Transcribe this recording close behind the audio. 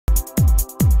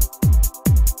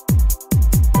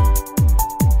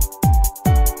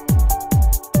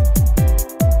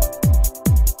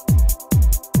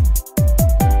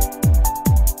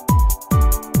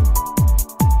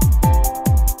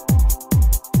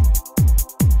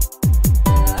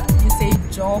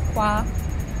Jokwa.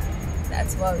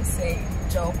 That's what we say.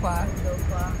 Jokwa.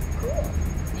 Jokwa. Cool.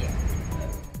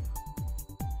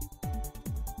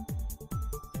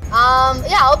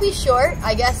 Yeah, I'll be short.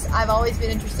 I guess I've always been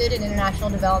interested in international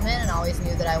development and always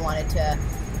knew that I wanted to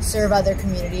serve other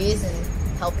communities and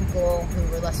help people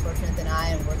who were less fortunate than I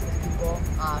and work with people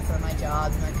for my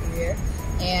job and my career.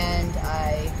 And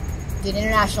I did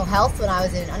international health when I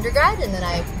was in undergrad, and then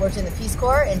I worked in the Peace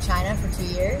Corps in China for 2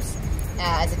 years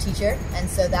as a teacher. And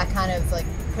so that kind of like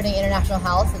putting international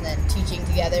health and then teaching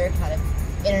together, kind of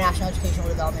international educational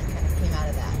development kind of came out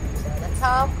of that. So that's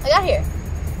how I got here.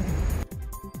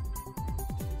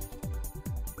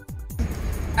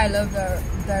 I love the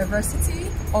diversity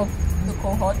of the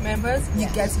cohort members. You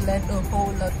get to learn a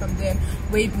whole lot from them,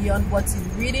 way beyond what you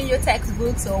read in your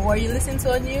textbooks or what you listen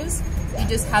to on news. Exactly. You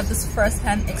just have this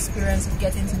first-hand experience of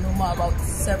getting to know more about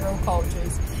several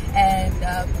cultures. And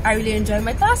I really enjoy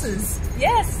my classes.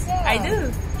 Yes, yeah. I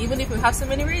do. Even if we have so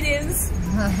many readings.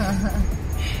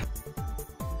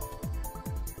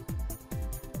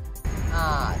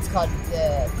 It's called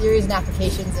the Theories and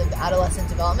Applications of Adolescent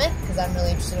Development, because I'm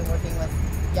really interested in working with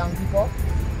young people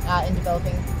in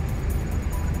developing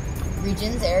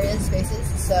regions, areas, spaces.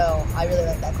 So I really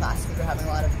like that class because we're having a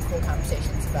lot of cool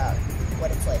conversations about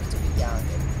what it's like to be young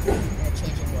in a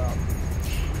changing world.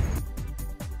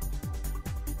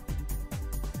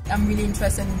 I'm really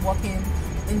interested in working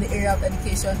in the area of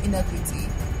education inequity,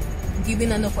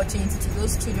 giving an opportunity to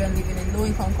those children living in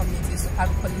low-income communities to have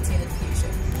a quality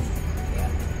education.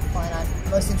 And I'm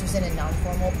most interested in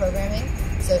non-formal programming,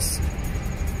 so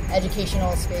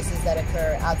educational spaces that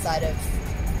occur outside of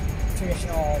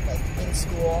traditional, like in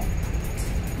school,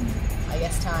 I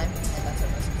guess, time, and that's what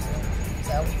I'm most interested in.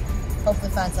 So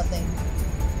hopefully find something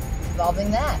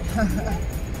involving that.